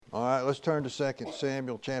let's turn to 2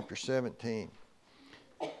 Samuel chapter 17.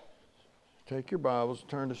 Take your Bibles,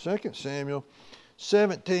 turn to 2 Samuel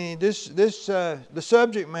 17. The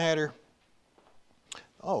subject matter.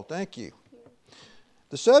 Oh, thank you.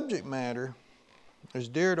 The subject matter is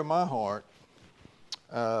dear to my heart.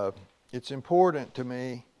 It's important to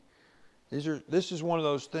me. This is one of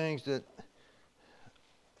those things that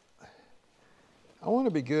I want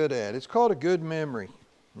to be good at. It's called a good memory.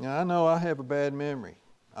 Now, I know I have a bad memory.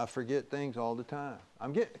 I forget things all the time.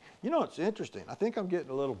 It's interesting. I think I'm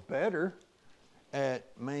getting a little better at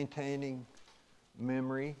maintaining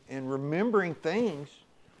memory and remembering things.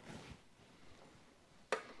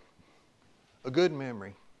 A good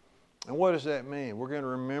memory. And what does that mean? We're going to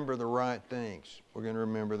remember the right things. We're going to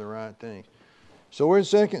remember the right things. So we're in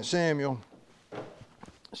 2 Samuel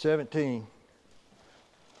 17.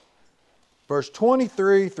 Verse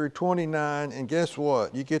 23 through 29, and guess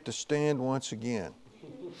what? You get to stand once again.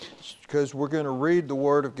 Because we're going to read the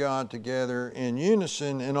Word of God together in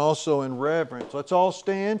unison and also in reverence. Let's all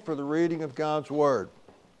stand for the reading of God's Word.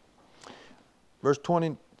 Verse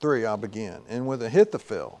 23, I'll begin. And with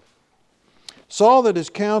Ahithophel saw that his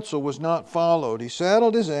counsel was not followed, he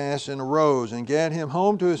saddled his ass and arose and gat him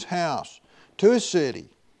home to his house, to his city,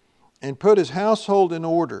 and put his household in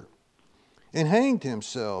order, and hanged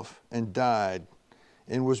himself and died,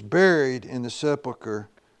 and was buried in the sepulchre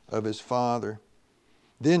of his father.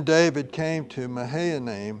 Then David came to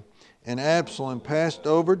Mahanaim, and Absalom passed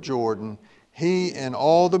over Jordan, he and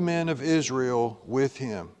all the men of Israel with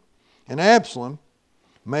him. And Absalom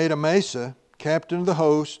made Amasa captain of the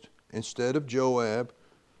host instead of Joab,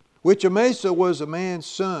 which Amasa was a man's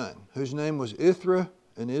son, whose name was Ithra,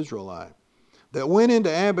 an Israelite, that went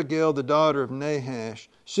into Abigail, the daughter of Nahash,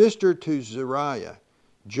 sister to Zeruiah,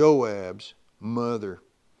 Joab's mother.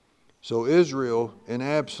 So Israel and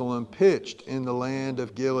Absalom pitched in the land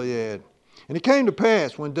of Gilead. And it came to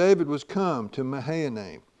pass, when David was come to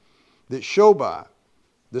Mahanaim, that Shobai,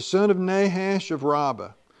 the son of Nahash of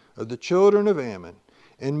Rabbah, of the children of Ammon,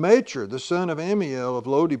 and Machir, the son of Amiel of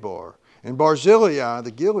Lodebar, and Barzillai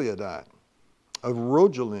the Gileadite of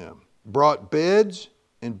Rogelim, brought beds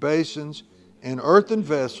and basins and earthen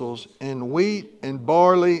vessels, and wheat and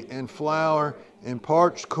barley and flour and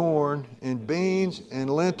parched corn and beans and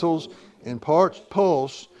lentils and parched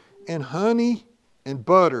pulse and honey and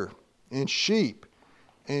butter and sheep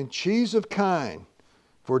and cheese of kine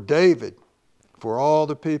for David, for all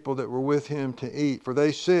the people that were with him to eat. For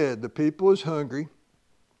they said, the people is hungry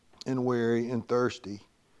and weary and thirsty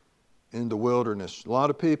in the wilderness. A lot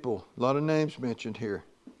of people, a lot of names mentioned here.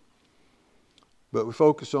 But we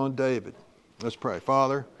focus on David. Let's pray.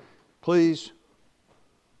 Father, please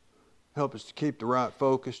help us to keep the right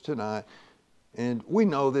focus tonight. And we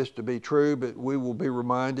know this to be true, but we will be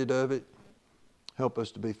reminded of it. Help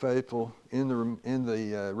us to be faithful in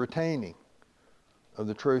the retaining of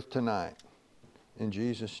the truth tonight. In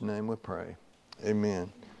Jesus' name we pray.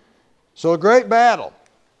 Amen. So a great battle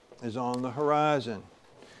is on the horizon.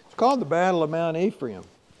 It's called the Battle of Mount Ephraim.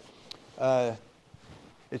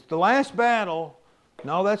 It's the last battle.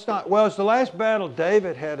 No, that's not. Well, it's the last battle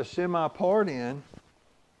David had a semi-part in.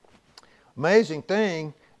 Amazing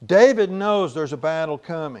thing, David knows there's a battle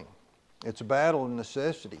coming. It's a battle of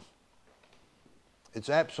necessity. It's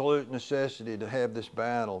absolute necessity to have this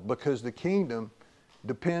battle because the kingdom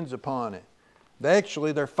depends upon it.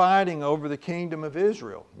 They're fighting over the kingdom of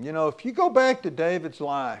Israel. You know, if you go back to David's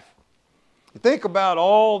life, you think about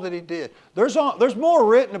all that he did. There's more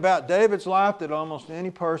written about David's life than almost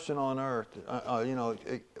any person on earth,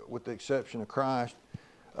 with the exception of Christ.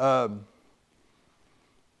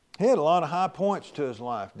 He had a lot of high points to his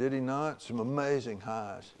life, did he not? Some amazing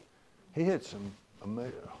highs. He had some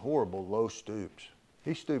horrible low stoops.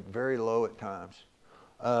 He stooped very low at times.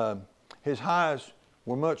 His highs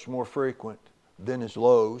were much more frequent than his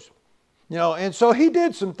lows. And so he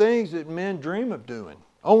did some things that men dream of doing.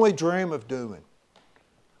 Only dream of doing.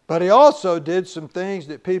 But he also did some things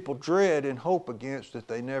that people dread and hope against that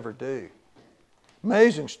they never do.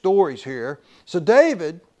 Amazing stories here. So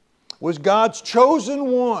David was God's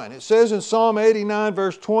chosen one. It says in Psalm 89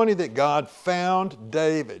 verse 20 that God found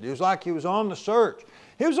David. It was like he was on the search.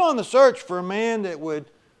 He was on the search for a man that would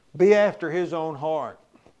be after his own heart.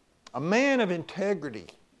 A man of integrity.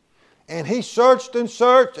 And he searched and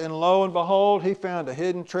searched, and lo and behold, he found a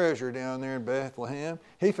hidden treasure down there in Bethlehem.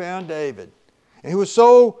 He found David. And he was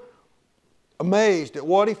so amazed at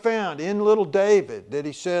what he found in little David that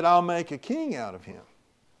he said, I'll make a king out of him.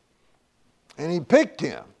 And he picked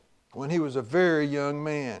him when he was a very young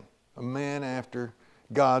man, a man after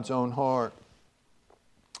God's own heart.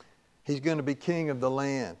 He's going to be king of the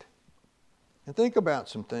land. And think about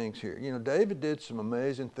some things here. You know, David did some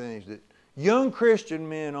amazing things that young Christian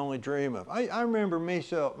men only dream of. I remember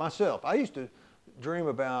myself. I used to dream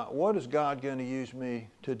about, what is God going to use me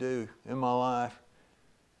to do in my life?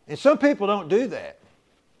 And some people don't do that.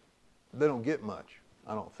 They don't get much,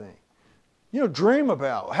 I don't think. You know, dream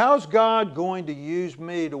about, how's God going to use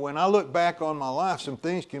me to, when I look back on my life, some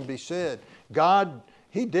things can be said. God,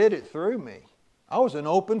 He did it through me. I was an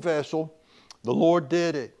open vessel. The Lord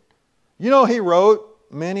did it. You know, He wrote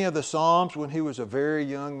many of the Psalms when He was a very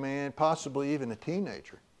young man, possibly even a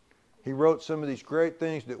teenager. He wrote some of these great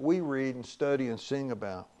things that we read and study and sing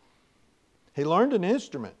about. He learned an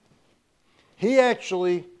instrument. He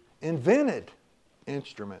actually invented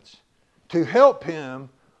instruments to help him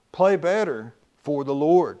play better for the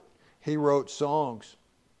Lord. He wrote songs.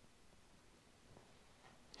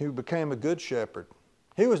 He became a good shepherd.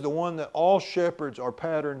 He was the one that all shepherds are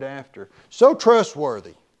patterned after. So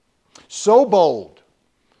trustworthy, so bold,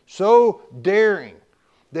 so daring,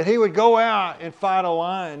 that he would go out and fight a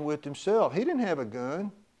lion with himself. He didn't have a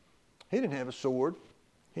gun. He didn't have a sword.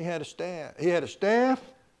 He had a staff. He had a staff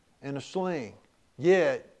and a sling.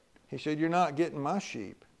 Yet, he said, you're not getting my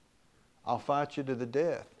sheep. I'll fight you to the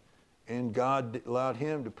death. And God allowed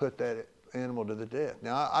him to put that animal to the death.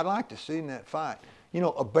 Now, I'd like to see that fight. You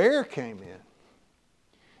know, a bear came in,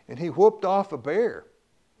 and he whooped off a bear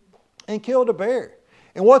and killed a bear.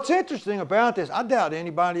 And what's interesting about this, I doubt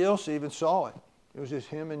anybody else even saw it. It was just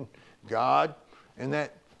him and God and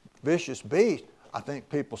that vicious beast. I think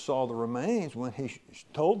people saw the remains when he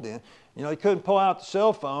told them. You know, he couldn't pull out the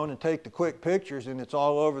cell phone and take the quick pictures, and it's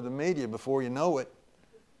all over the media before you know it.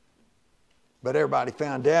 But everybody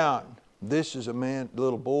found out this is a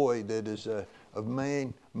little boy that is of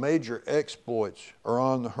major exploits are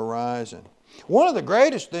on the horizon. One of the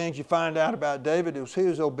greatest things you find out about David is he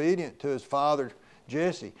was obedient to his father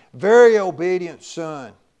Jesse. Very obedient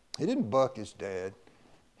son. He didn't buck his dad.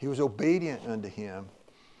 He was obedient unto him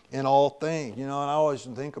in all things. You know, and I always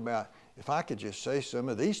think about, if I could just say some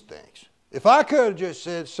of these things. If I could have just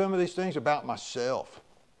said some of these things about myself.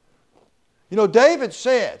 You know, David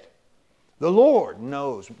said, the Lord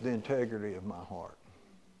knows the integrity of my heart.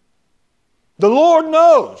 The Lord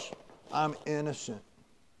knows I'm innocent.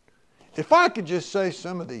 If I could just say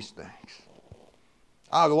some of these things,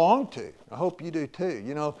 I long to. I hope you do too.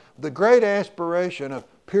 You know, the great aspiration of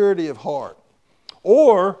purity of heart,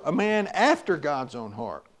 or a man after God's own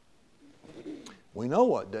heart. We know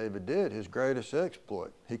what David did, his greatest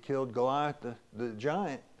exploit. He killed Goliath, the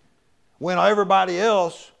giant, when everybody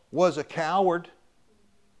else was a coward.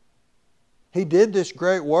 He did this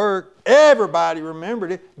great work. Everybody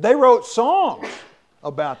remembered it. They wrote songs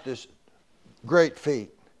about this great feat.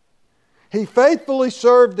 He faithfully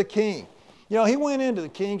served the king. You know, he went into the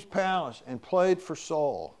king's palace and played for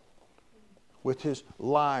Saul with his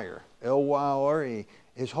lyre, L-Y-R-E,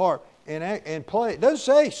 his harp, and played. It doesn't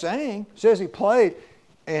say he sang. It says he played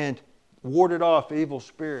and warded off evil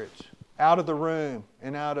spirits out of the room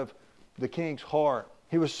and out of the king's heart.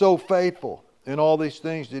 He was so faithful in all these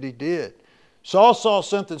things that he did. Saul saw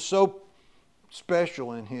something so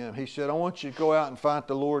special in him. He said, I want you to go out and fight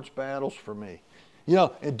the Lord's battles for me. You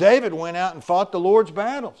know, and David went out and fought the Lord's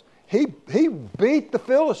battles. He beat the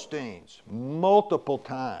Philistines multiple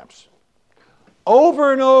times.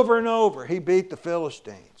 Over and over and over, he beat the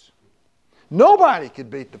Philistines. Nobody could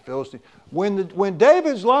beat the Philistines. When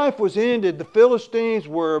David's life was ended, the Philistines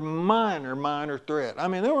were a minor threat. I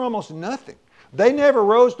mean, they were almost nothing. They never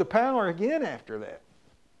rose to power again after that.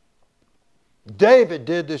 David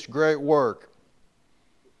did this great work.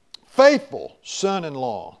 Faithful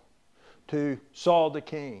son-in-law to Saul the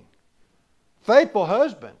king. Faithful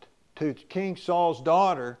husband to King Saul's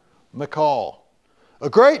daughter, Michal. A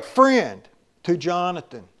great friend to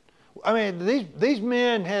Jonathan. I mean, these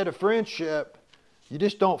men had a friendship you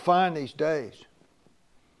just don't find these days.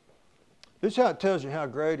 This is how it tells you how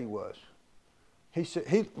great he was. He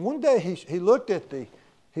said one day he looked at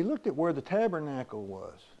where the tabernacle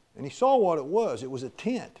was, and he saw what it was. It was a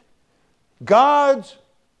tent. God's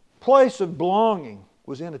place of belonging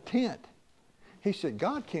was in a tent. He said,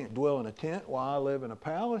 God can't dwell in a tent while I live in a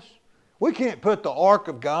palace. We can't put the ark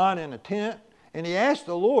of God in a tent. And he asked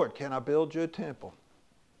the Lord, can I build you a temple?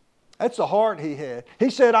 That's the heart he had. He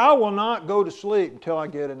said, I will not go to sleep until I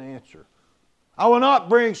get an answer. I will not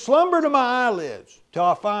bring slumber to my eyelids till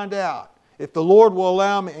I find out if the Lord will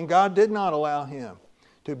allow me. And God did not allow him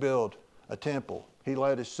to build a temple. He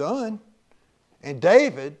let his son. And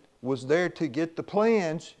David was there to get the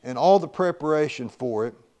plans and all the preparation for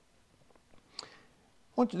it.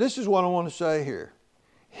 This is what I want to say here.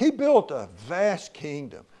 He built a vast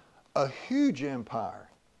kingdom, a huge empire.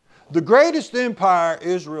 The greatest empire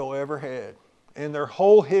Israel ever had in their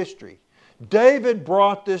whole history. David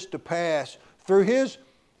brought this to pass through his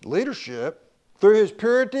leadership, through his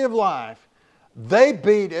purity of life. They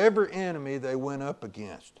beat every enemy they went up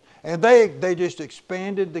against. And they just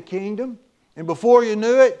expanded the kingdom. And before you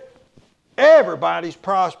knew it, everybody's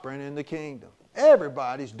prospering in the kingdom.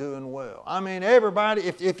 Everybody's doing well. I mean, everybody,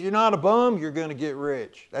 if you're not a bum, you're going to get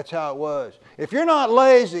rich. That's how it was. If you're not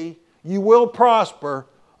lazy, you will prosper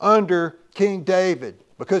under King David,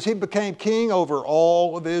 because he became king over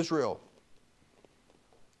all of Israel.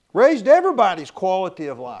 Raised everybody's quality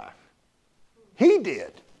of life. He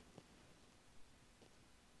did.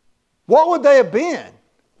 What would they have been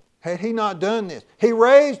had he not done this? He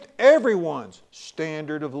raised everyone's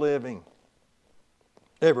standard of living.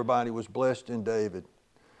 Everybody was blessed in David.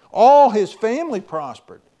 All his family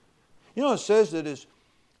prospered. You know, it says that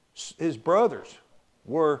his brothers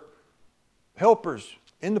were helpers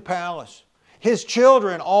in the palace. His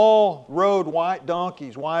children all rode white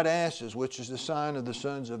donkeys, white asses, which is the sign of the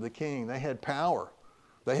sons of the king. They had power.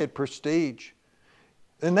 They had prestige.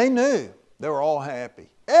 And they knew they were all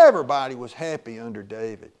happy. Everybody was happy under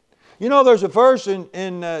David. You know, there's a verse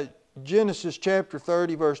in Genesis chapter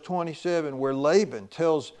 30, verse 27, where Laban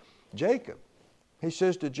tells Jacob, he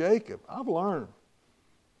says to Jacob, I've learned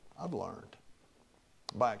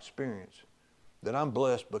by experience that I'm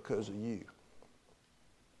blessed because of you.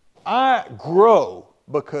 I grow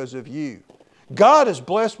because of you. God has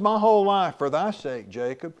blessed my whole life for thy sake,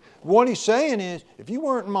 Jacob. What he's saying is, if you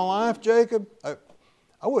weren't in my life, Jacob, I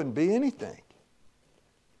wouldn't be anything.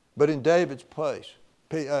 But in David's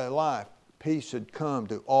life, peace had come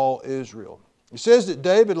to all Israel. It says that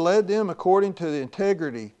David led them according to the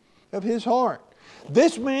integrity of his heart.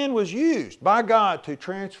 This man was used by God to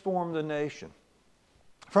transform the nation.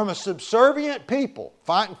 From a subservient people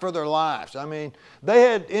fighting for their lives. I mean, they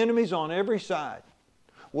had enemies on every side.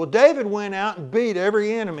 Well, David went out and beat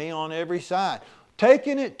every enemy on every side,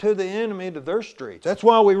 taking it to the enemy to their streets. That's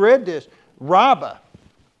why we read this. Rabbah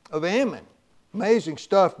of Ammon. Amazing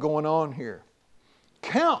stuff going on here.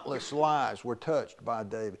 Countless lives were touched by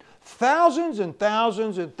David. Thousands and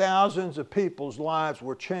thousands and thousands of people's lives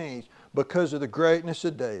were changed because of the greatness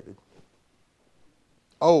of David.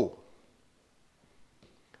 Oh,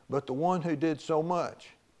 but the one who did so much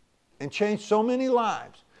and changed so many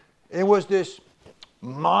lives, it was this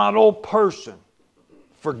model person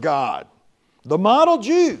for God. The model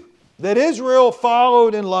Jew that Israel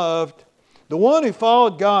followed and loved, the one who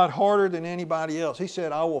followed God harder than anybody else. He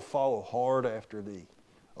said, I will follow hard after thee,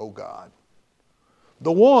 O God.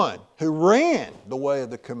 The one who ran the way of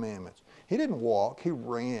the commandments. He didn't walk, he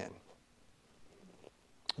ran.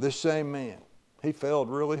 This same man, he failed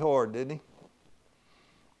really hard, didn't he?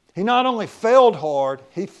 He not only failed hard,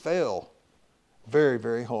 he fell very,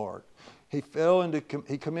 very hard. He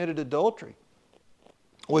committed adultery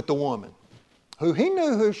with the woman who he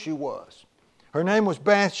knew who she was. Her name was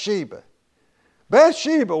Bathsheba.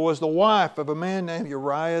 Bathsheba was the wife of a man named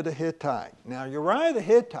Uriah the Hittite. Now Uriah the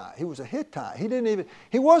Hittite, he was a Hittite.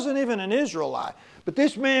 He wasn't even an Israelite. But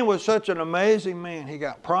this man was such an amazing man. He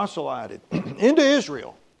got proselyted into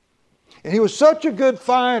Israel. And he was such a good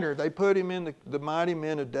fighter, they put him in the mighty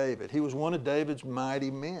men of David. He was one of David's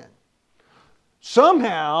mighty men.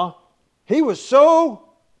 Somehow, he was so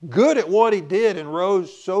good at what he did and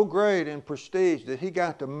rose so great in prestige that he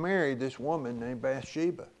got to marry this woman named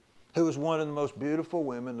Bathsheba, who was one of the most beautiful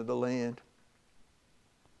women of the land.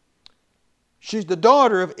 She's the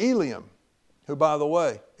daughter of Eliam, who, by the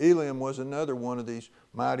way, Eliam was another one of these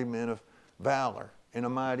mighty men of valor and a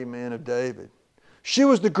mighty man of David. She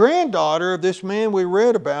was the granddaughter of this man we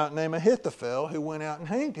read about named Ahithophel, who went out and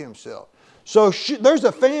hanged himself. So there's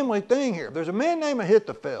a family thing here. There's a man named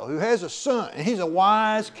Ahithophel who has a son, and he's a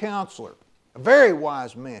wise counselor, a very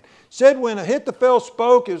wise man. Said when Ahithophel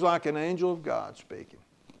spoke, it was like an angel of God speaking.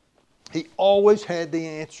 He always had the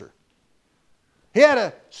answer. He had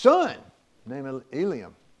a son named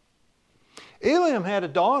Eliam. Eliam had a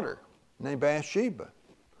daughter named Bathsheba,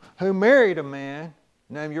 who married a man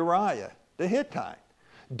named Uriah the Hittite.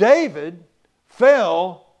 David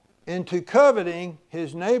fell into coveting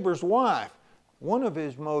his neighbor's wife, one of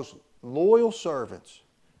his most loyal servants.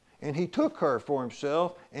 And he took her for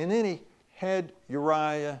himself, and then he had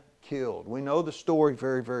Uriah killed. We know the story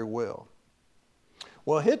very, very well.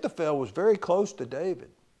 Well, Ahithophel was very close to David.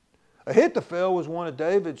 Ahithophel was one of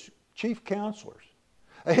David's chief counselors.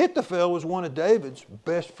 Ahithophel was one of David's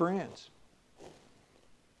best friends.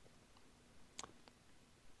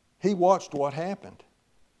 He watched what happened.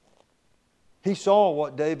 He saw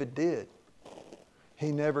what David did.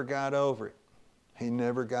 He never got over it. He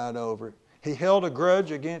never got over it. He held a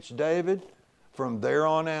grudge against David from there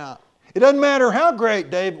on out. It doesn't matter how great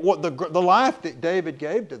David, what the life that David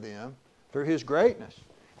gave to them through his greatness.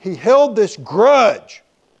 He held this grudge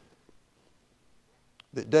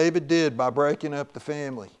that David did by breaking up the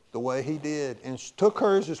family the way he did and took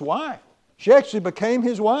her as his wife. She actually became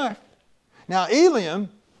his wife. Now Eliam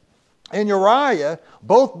and Uriah,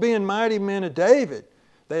 both being mighty men of David,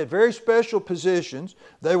 they had very special positions.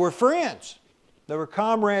 They were friends. They were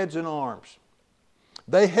comrades in arms.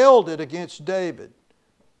 They held it against David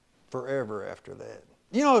forever after that.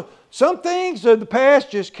 You know, some things of the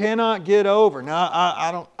past just cannot get over.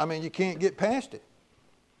 Now, I mean, you can't get past it.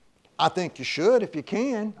 I think you should if you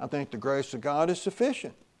can. I think the grace of God is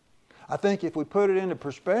sufficient. I think if we put it into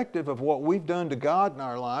perspective of what we've done to God in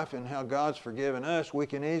our life and how God's forgiven us, we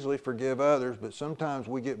can easily forgive others, but sometimes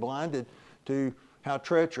we get blinded to how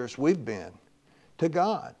treacherous we've been to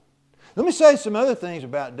God. Let me say some other things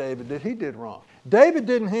about David that he did wrong. David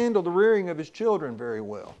didn't handle the rearing of his children very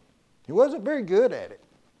well. He wasn't very good at it.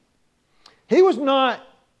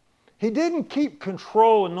 He didn't keep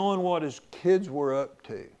control of knowing what his kids were up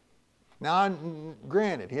to. Now,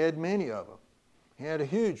 granted, he had many of them. He had a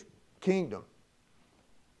huge kingdom.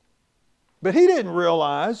 But he didn't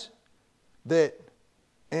realize that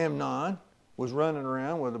Amnon was running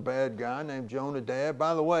around with a bad guy named Jonadab.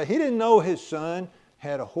 By the way, he didn't know his son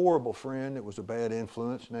had a horrible friend that was a bad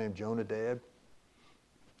influence named Jonadab.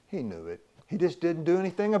 He knew it. He just didn't do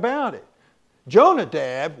anything about it.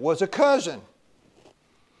 Jonadab was a cousin.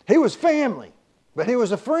 He was family, but he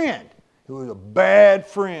was a friend. He was a bad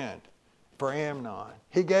friend for Amnon.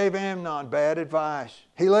 He gave Amnon bad advice.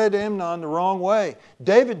 He led Amnon the wrong way.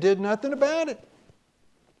 David did nothing about it.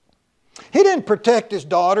 He didn't protect his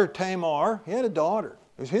daughter Tamar. He had a daughter.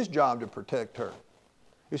 It was his job to protect her.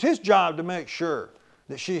 It was his job to make sure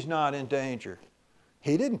that she's not in danger.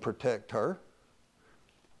 He didn't protect her.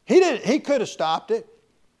 He could have stopped it.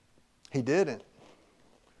 He didn't.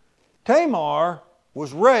 Tamar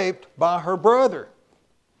was raped by her brother.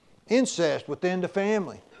 Incest within the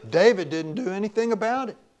family. David didn't do anything about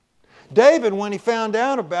it. David, when he found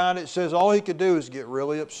out about it, says all he could do is get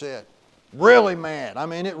really upset. Really mad. I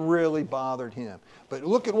mean, it really bothered him. But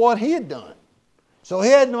look at what he had done. So he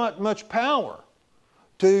had not much power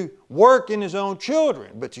to work in his own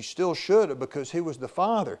children, but he still should have because he was the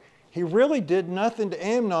father. He really did nothing to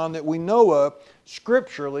Amnon that we know of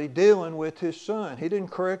scripturally dealing with his son. He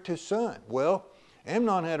didn't correct his son. Well,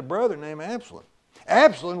 Amnon had a brother named Absalom.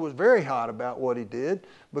 Absalom was very hot about what he did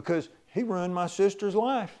because he ruined my sister's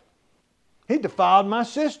life. He defiled my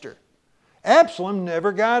sister. Absalom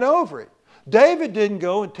never got over it. David didn't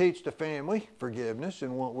go and teach the family forgiveness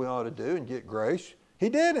and what we ought to do and get grace. He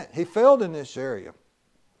didn't. He failed in this area.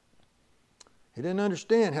 He didn't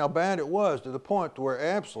understand how bad it was to the point to where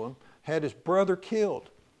Absalom had his brother killed.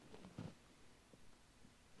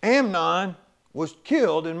 Amnon was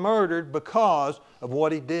killed and murdered because of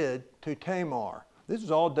what he did to Tamar. This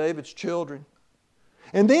is all David's children.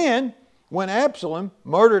 And then, when Absalom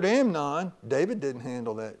murdered Amnon, David didn't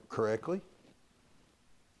handle that correctly.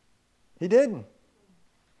 He didn't.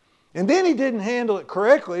 And then he didn't handle it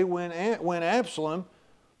correctly when Absalom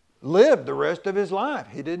lived the rest of his life.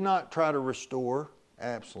 He did not try to restore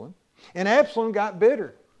Absalom. And Absalom got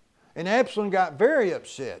bitter. And Absalom got very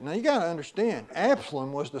upset. Now you got to understand,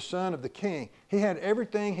 Absalom was the son of the king. He had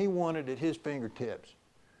everything he wanted at his fingertips.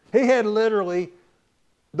 He had literally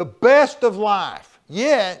the best of life.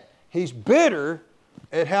 Yet, he's bitter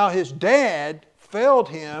at how his dad failed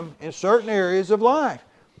him in certain areas of life.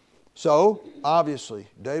 So, obviously,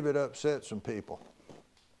 David upset some people.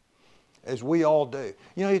 As we all do.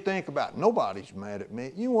 You know, you think about it, nobody's mad at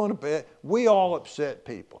me. You want to bet we all upset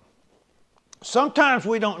people. Sometimes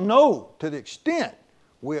we don't know to the extent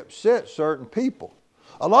we upset certain people.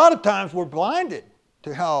 A lot of times we're blinded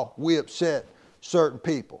to how we upset certain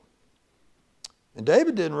people. And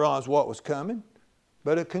David didn't realize what was coming,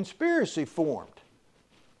 but a conspiracy formed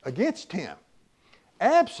against him.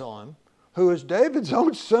 Absalom, who is David's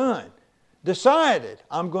own son, decided,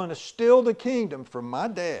 I'm going to steal the kingdom from my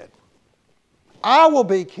dad. I will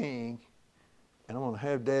be king, and I'm going to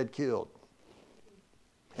have Dad killed.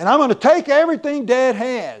 And I'm going to take everything Dad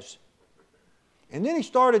has. And then he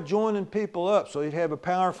started joining people up so he'd have a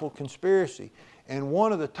powerful conspiracy. And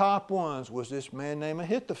one of the top ones was this man named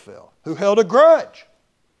Ahithophel, who held a grudge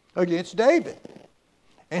against David.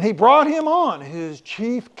 And he brought him on, his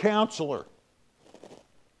chief counselor.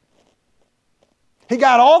 He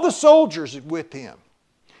got all the soldiers with him.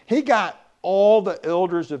 He got all the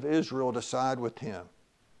elders of Israel to side with him.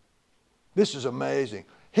 This is amazing.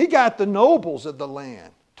 He got the nobles of the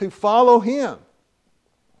land to follow him.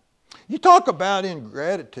 You talk about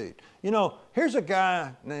ingratitude. You know, here's a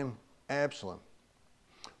guy named Absalom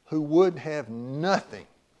who would have nothing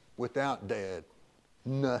without Dad.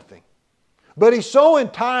 Nothing. But he's so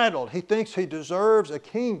entitled, he thinks he deserves a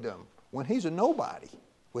kingdom when he's a nobody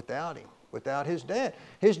without him, without his dad.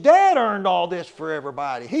 His dad earned all this for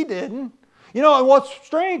everybody. He didn't. You know, and what's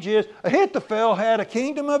strange is Ahithophel had a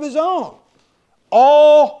kingdom of his own.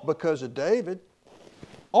 All because of David.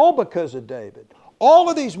 All because of David. All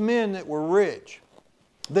of these men that were rich,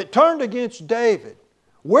 that turned against David,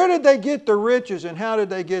 where did they get the riches and how did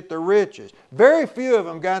they get the riches? Very few of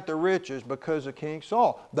them got the riches because of King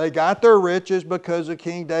Saul. They got their riches because of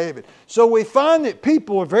King David. So we find that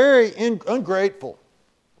people are very ungrateful.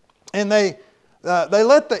 And they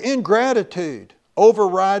let the ingratitude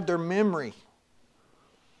override their memory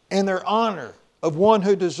and their honor of one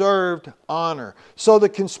who deserved honor. So the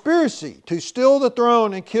conspiracy to steal the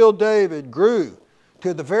throne and kill David grew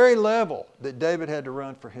to the very level that David had to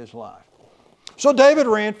run for his life. So David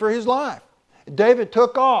ran for his life. David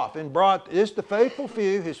took off and brought just the faithful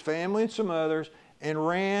few, his family and some others, and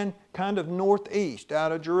ran kind of northeast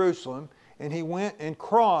out of Jerusalem. And he went and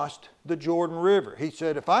crossed the Jordan River. He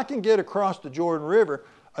said, if I can get across the Jordan River,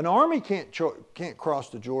 an army can't cross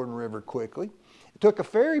the Jordan River quickly. It took a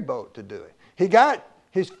ferry boat to do it. He got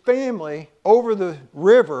his family over the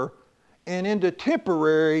river and into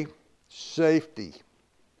temporary safety.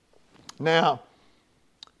 Now,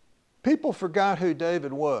 people forgot who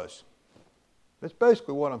David was. That's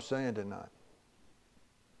basically what I'm saying tonight.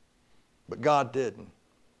 But God didn't.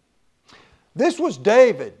 This was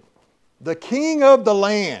David, the king of the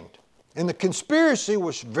land. And the conspiracy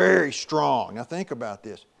was very strong. Now think about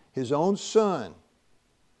this. His own son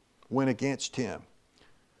went against him.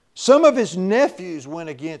 Some of his nephews went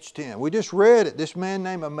against him. We just read it. This man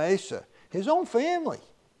named Amasa. His own family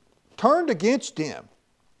turned against him.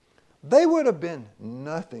 They would have been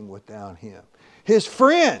nothing without him. His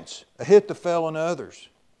friends, Ahithophel and others,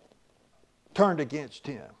 turned against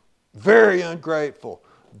him. Very ungrateful.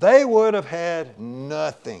 They would have had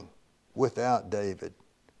nothing without David.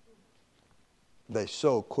 They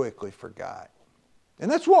so quickly forgot.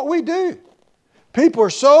 And that's what we do. People are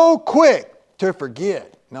so quick to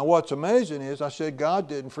forget. Now what's amazing is I said God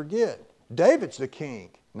didn't forget. David's the king,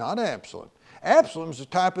 not Absalom. Absalom's the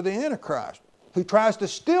type of the Antichrist who tries to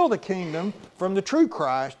steal the kingdom from the true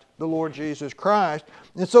Christ, the Lord Jesus Christ.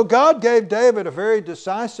 And so God gave David a very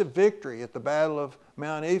decisive victory at the Battle of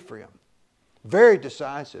Mount Ephraim. Very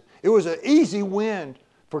decisive. It was an easy win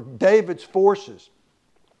for David's forces.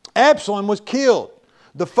 Absalom was killed.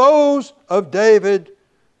 The foes of David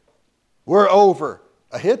were over.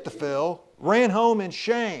 Ahithophel ran home in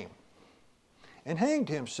shame and hanged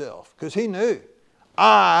himself because he knew,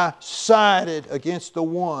 I sided against the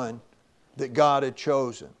one that God had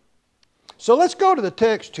chosen. So let's go to the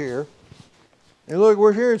text here. And look,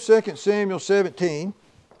 we're here in 2 Samuel 17.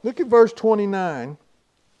 Look at verse 29.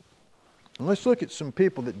 And let's look at some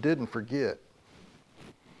people that didn't forget.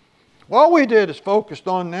 All we did is focused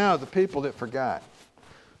on now the people that forgot.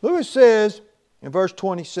 Look what it says in verse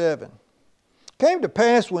 27. It came to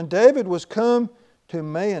pass when David was come to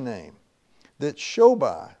Mahanaim, that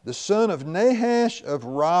Shobai, the son of Nahash of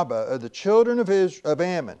Rabbah, of the children of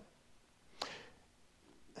Ammon.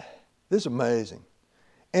 This is amazing.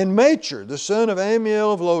 And Machir, the son of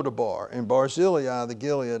Amiel of Lodabar, and Barzillai, the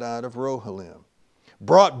Gileadite of Rohalim,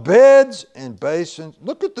 brought beds and basins.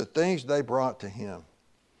 Look at the things they brought to him.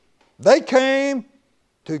 They came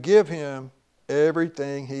to give him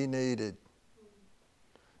everything he needed.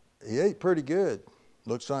 He ate pretty good,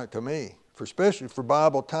 looks like to me, especially for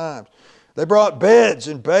Bible times. They brought beds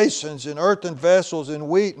and basins and earthen vessels and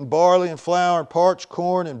wheat and barley and flour and parched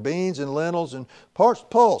corn and beans and lentils and parched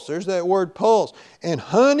pulse. There's that word pulse. And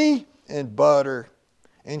honey and butter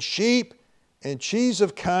and sheep and cheese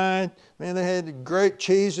of kind. Man, they had great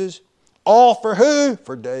cheeses. All for who?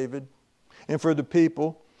 For David and for the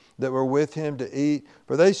people that were with him to eat.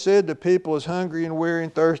 For they said the people is hungry and weary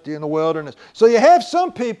and thirsty in the wilderness. So you have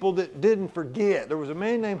some people that didn't forget. There was a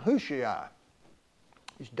man named Hushai.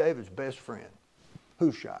 He's David's best friend,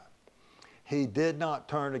 Hushai. He did not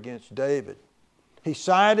turn against David. He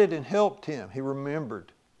sided and helped him. He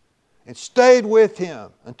remembered and stayed with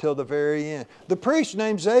him until the very end. The priest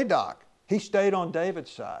named Zadok, he stayed on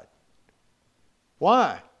David's side.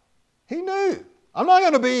 Why? He knew. I'm not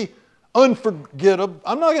going to be unforgettable.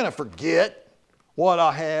 I'm not going to forget what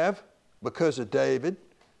I have because of David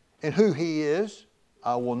and who he is.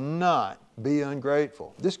 I will not be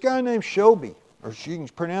ungrateful. This guy named Shobi, or you can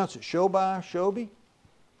pronounce it Shobi.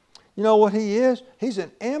 You know what he is? He's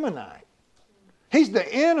an Ammonite. He's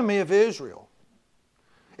the enemy of Israel.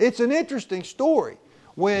 It's an interesting story.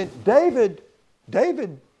 When David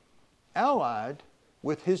allied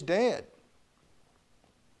with his dad.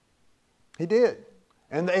 He did.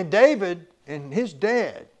 And David and his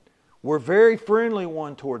dad were very friendly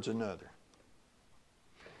one towards another.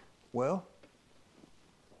 Well,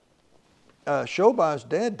 Shobi's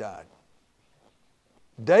dad died.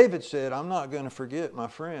 David said, I'm not going to forget my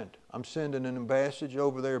friend. I'm sending an ambassador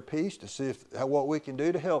over there of peace to see what we can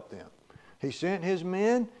do to help them. He sent his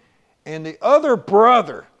men, and the other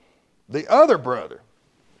brother,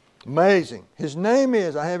 amazing. His name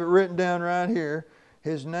is, I have it written down right here,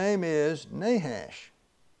 his name is Nahash.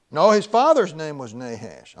 No, his father's name was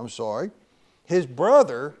Nahash. I'm sorry. His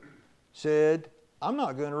brother said, I'm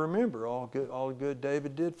not going to remember all the good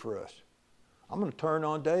David did for us. I'm going to turn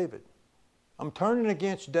on David. I'm turning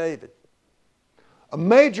against David. A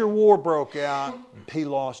major war broke out. He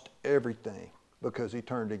lost everything because he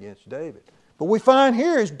turned against David. But we find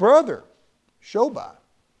here his brother, Shobi.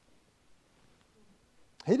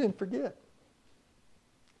 He didn't forget.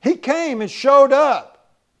 He came and showed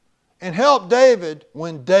up and helped David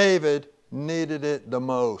when David needed it the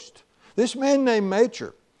most. This man named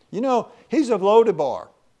Machir, you know, he's of Lodebar.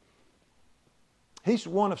 He's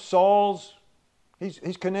one of Saul's,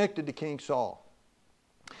 he's connected to King Saul.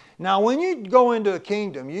 Now, when you go into a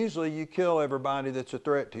kingdom, usually you kill everybody that's a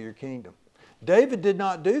threat to your kingdom. David did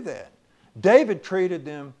not do that. David treated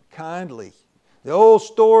them kindly. The old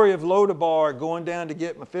story of Lodebar going down to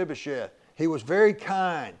get Mephibosheth. He was very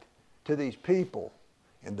kind to these people,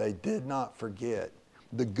 and they did not forget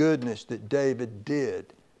the goodness that David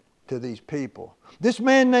did to these people. This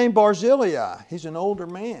man named Barzillai, he's an older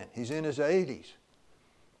man. He's in his 80s.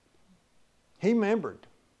 He remembered,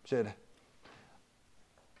 said,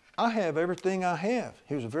 I have everything I have.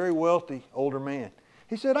 He was a very wealthy older man.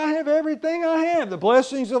 He said, I have everything I have, the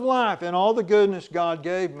blessings of life and all the goodness God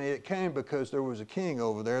gave me. It came because there was a king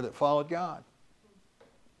over there that followed God.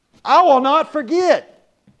 I will not forget.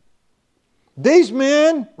 These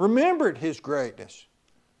men remembered his greatness.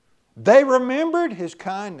 They remembered his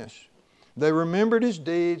kindness. They remembered his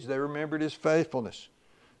deeds. They remembered his faithfulness.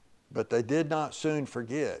 But they did not soon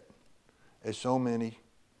forget, as so many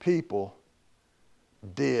people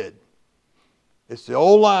did. It's the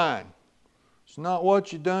old line. It's not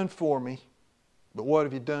what you've done for me, but what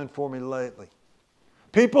have you done for me lately?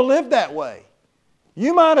 People live that way.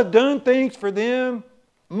 You might have done things for them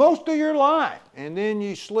most of your life, and then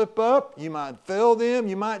you slip up, you might fail them,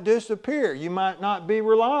 you might disappear, you might not be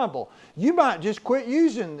reliable, you might just quit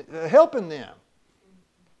helping them.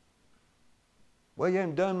 Well, you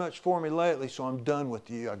haven't done much for me lately, so I'm done with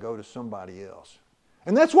you. I go to somebody else.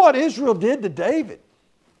 And that's what Israel did to David.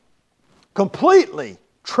 Completely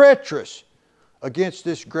treacherous against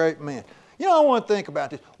this great man. You know, I want to think about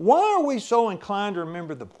this. Why are we so inclined to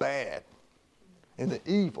remember the bad and the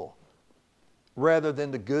evil rather than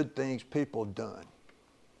the good things people have done?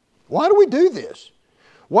 Why do we do this?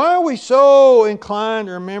 Why are we so inclined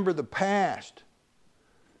to remember the past?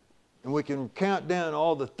 And we can count down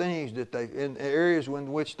all the things that in areas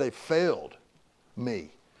in which they failed me,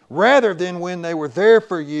 rather than when they were there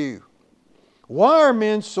for you. Why are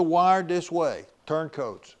men so wired this way?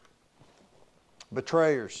 Turncoats,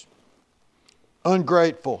 betrayers,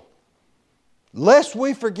 ungrateful, lest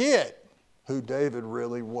we forget who David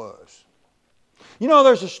really was. You know,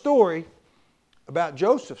 there's a story about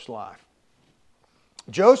Joseph's life.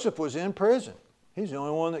 Joseph was in prison. He's the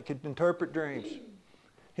only one that could interpret dreams.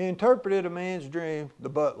 He interpreted a man's dream, the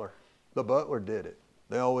butler. The butler did it.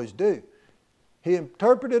 They always do. He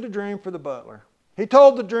interpreted a dream for the butler. He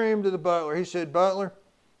told the dream to the butler. He said, Butler,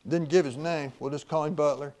 didn't give his name. We'll just call him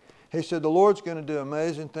Butler. He said, the Lord's going to do an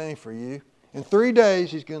amazing thing for you. In 3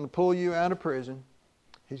 days, He's going to pull you out of prison.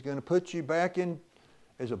 He's going to put you back in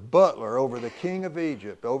as a butler over the king of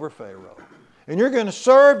Egypt, over Pharaoh. And you're going to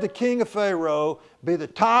serve the king of Pharaoh, be the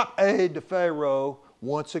top aide to Pharaoh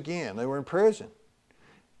once again. They were in prison.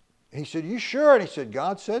 He said, you sure? And he said,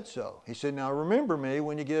 God said so. He said, now remember me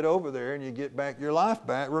when you get over there and you get back your life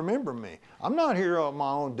back. Remember me. I'm not here on my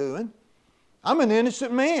own doing. I'm an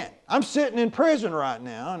innocent man. I'm sitting in prison right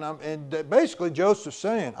now. And basically Joseph's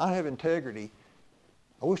saying, I have integrity.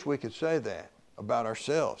 I wish we could say that about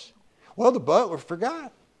ourselves. Well, the butler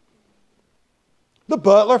forgot. The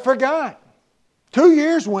butler forgot. 2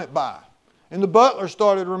 years went by. And the butler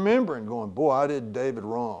started remembering, going, boy, I did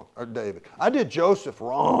I did Joseph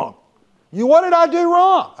wrong. What did I do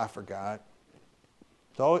wrong? I forgot.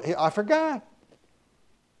 So I forgot.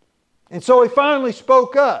 And so he finally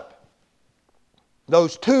spoke up.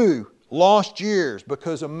 Those 2 lost years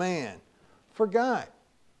because a man forgot.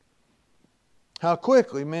 How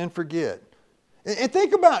quickly men forget. And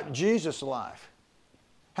think about Jesus' life.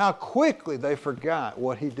 How quickly they forgot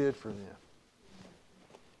what He did for them.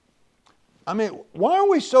 I mean, why are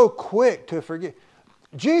we so quick to forget?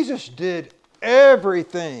 Jesus did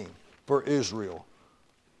everything for Israel.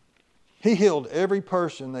 He healed every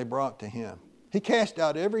person they brought to Him. He cast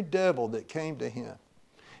out every devil that came to Him.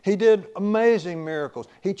 He did amazing miracles.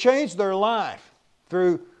 He changed their life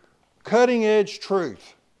through cutting-edge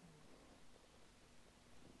truth.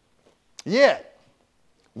 Yet,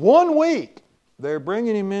 1 week, they're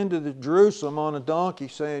bringing Him into Jerusalem on a donkey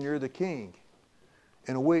saying, "You're the king."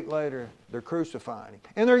 And a week later, they're crucifying Him.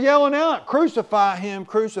 And they're yelling out, "Crucify Him,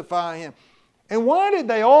 crucify Him." And why did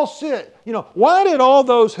they all sit? Why did all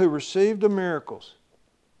those who received the miracles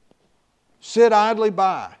sit idly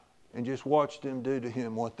by and just watch them do to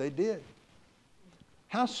Him what they did?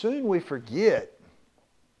 How soon we forget.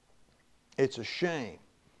 It's a shame.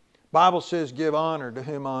 Bible says, "Give honor to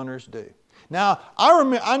whom honor is due." Now,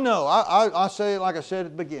 I say it like I said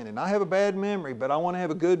at the beginning. I have a bad memory, but I want to have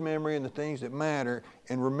a good memory in the things that matter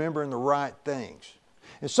and remembering the right things.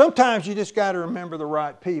 And sometimes you just got to remember the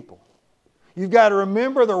right people. You've got to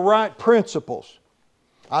remember the right principles.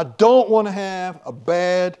 I don't want to have a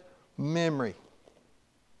bad memory.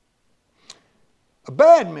 A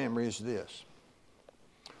bad memory is this: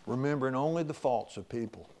 remembering only the faults of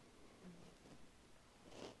people.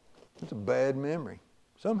 It's a bad memory.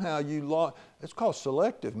 Somehow you lost. It's called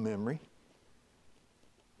selective memory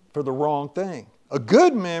for the wrong thing. A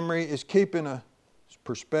good memory is keeping a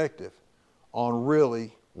perspective on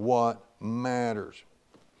really what matters.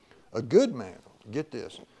 A good memory, get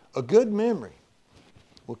this, a good memory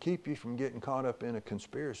will keep you from getting caught up in a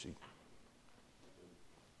conspiracy.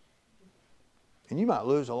 And you might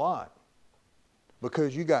lose a lot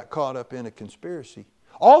because you got caught up in a conspiracy.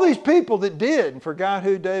 All these people that did and forgot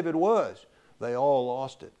who David was, they all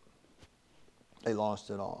lost it. They lost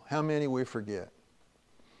it all. How many we forget?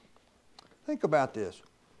 Think about this.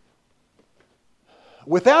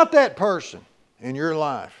 Without that person in your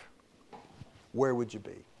life, where would you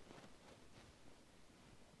be?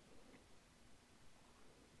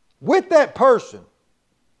 With that person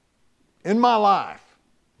in my life,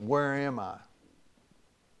 where am I?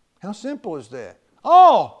 How simple is that?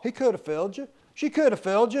 Oh, he could have failed you. She could have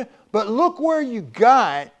failed you. But look where you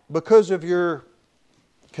got because of your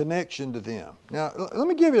connection to them. Now, let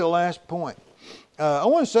me give you the last point. I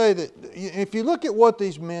want to say that if you look at what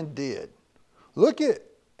these men did, look at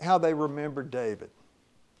how they remembered David.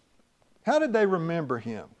 How did they remember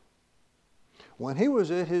him? When he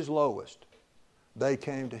was at his lowest, they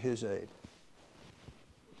came to his aid.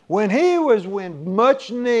 When he was in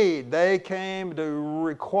much need, they came to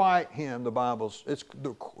requite him.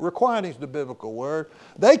 Requiting is the biblical word.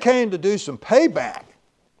 They came to do some payback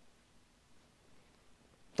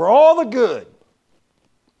for all the good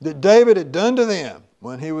that David had done to them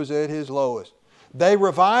when he was at his lowest. They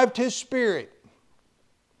revived his spirit.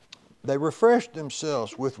 They refreshed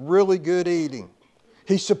themselves with really good eating.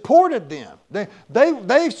 He supported them.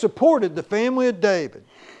 They supported the family of David,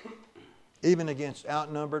 even against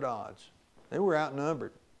outnumbered odds. They were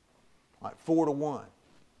outnumbered, like 4-1,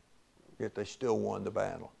 yet they still won the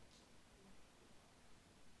battle.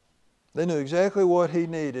 They knew exactly what he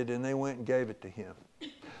needed, and they went and gave it to him.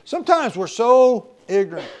 Sometimes we're so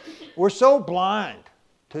ignorant, we're so blind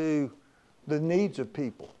to the needs of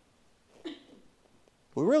people.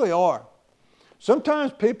 We really are.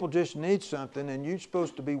 Sometimes people just need something, and you're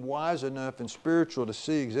supposed to be wise enough and spiritual to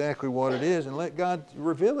see exactly what it is and let God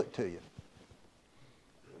reveal it to you.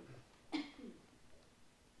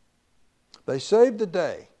 They saved the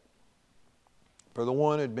day for the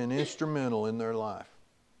one who had been instrumental in their life.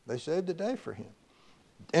 They saved the day for him.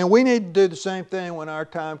 And we need to do the same thing when our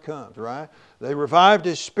time comes, right? They revived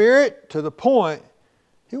his spirit to the point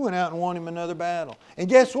he went out and won him another battle. And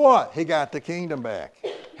guess what? He got the kingdom back.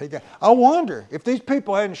 I wonder if these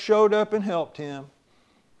people hadn't showed up and helped him,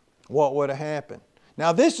 what would have happened?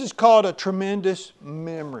 Now this is called a tremendous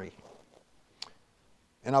memory.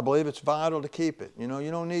 And I believe it's vital to keep it. You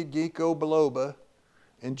don't need ginkgo biloba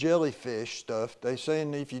and jellyfish stuff. They say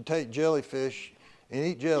if you take jellyfish and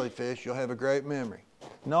eat jellyfish, you'll have a great memory.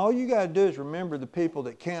 And all you got to do is remember the people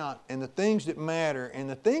that count and the things that matter and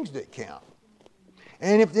the things that count.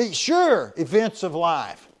 And events of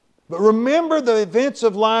life. But remember the events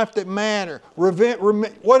of life that matter. What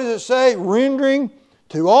does it say? Rendering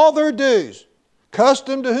to all their dues.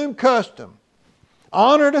 Custom to whom custom.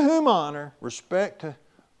 Honor to whom honor. Respect to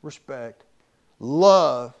respect.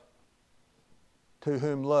 Love to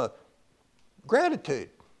whom love. Gratitude.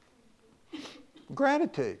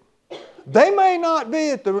 They may not be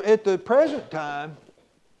at the present time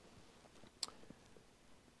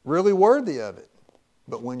really worthy of it.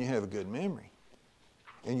 But when you have a good memory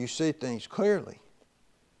and you see things clearly,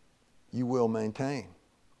 you will maintain.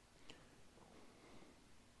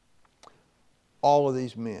 All of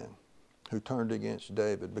these men who turned against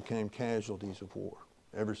David became casualties of war.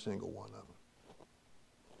 Every single one of them.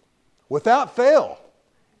 Without fail,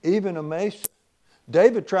 even Amasa.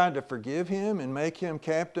 David tried to forgive him and make him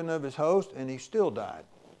captain of his host, and he still died.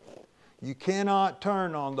 You cannot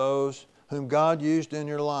turn on those whom God used in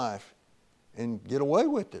your life and get away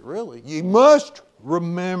with it, really. You must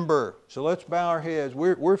remember. So let's bow our heads.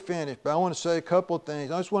 We're finished, but I want to say a couple of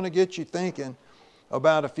things. I just want to get you thinking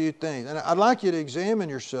about a few things. And I'd like you to examine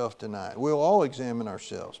yourself tonight. We'll all examine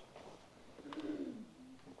ourselves.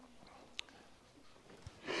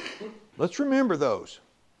 Let's remember those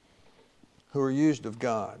who are used of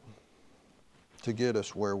God to get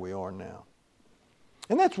us where we are now.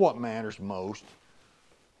 And that's what matters most.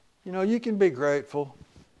 You know, you can be grateful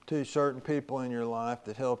to certain people in your life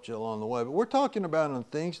that helped you along the way, but we're talking about on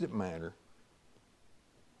things that matter.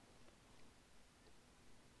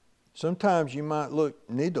 Sometimes you might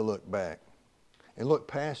need to look back and look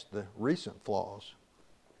past the recent flaws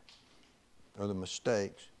or the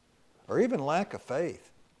mistakes or even lack of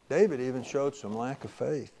faith. David even showed some lack of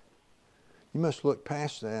faith. You must look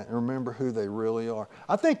past that and remember who they really are.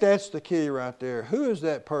 I think that's the key right there. Who is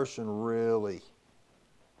that person really?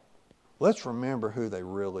 Let's remember who they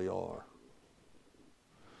really are.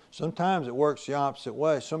 Sometimes it works the opposite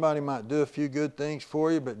way. Somebody might do a few good things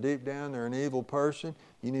for you, but deep down they're an evil person.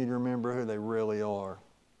 You need to remember who they really are.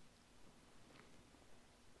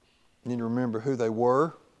 You need to remember who they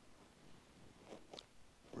were.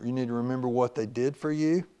 You need to remember what they did for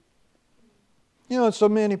you. You know, so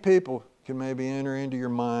many people can maybe enter into your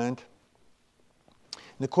mind.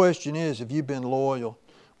 And the question is, have you been loyal?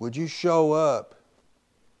 Would you show up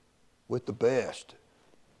with the best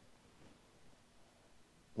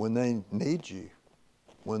when they need you,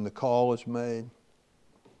 when the call is made?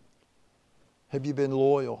 Have you been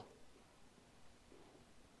loyal?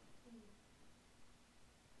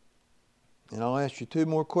 And I'll ask you two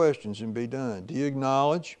more questions and be done. Do you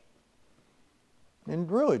acknowledge,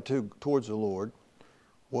 and really towards the Lord,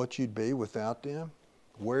 what you'd be without them?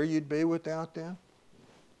 Where you'd be without them?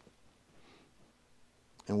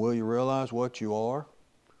 And will you realize what you are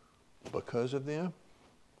because of them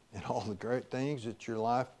and all the great things that your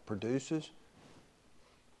life produces?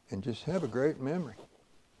 And just have a great memory.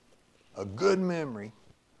 A good memory.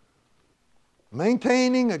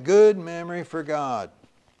 Maintaining a good memory for God.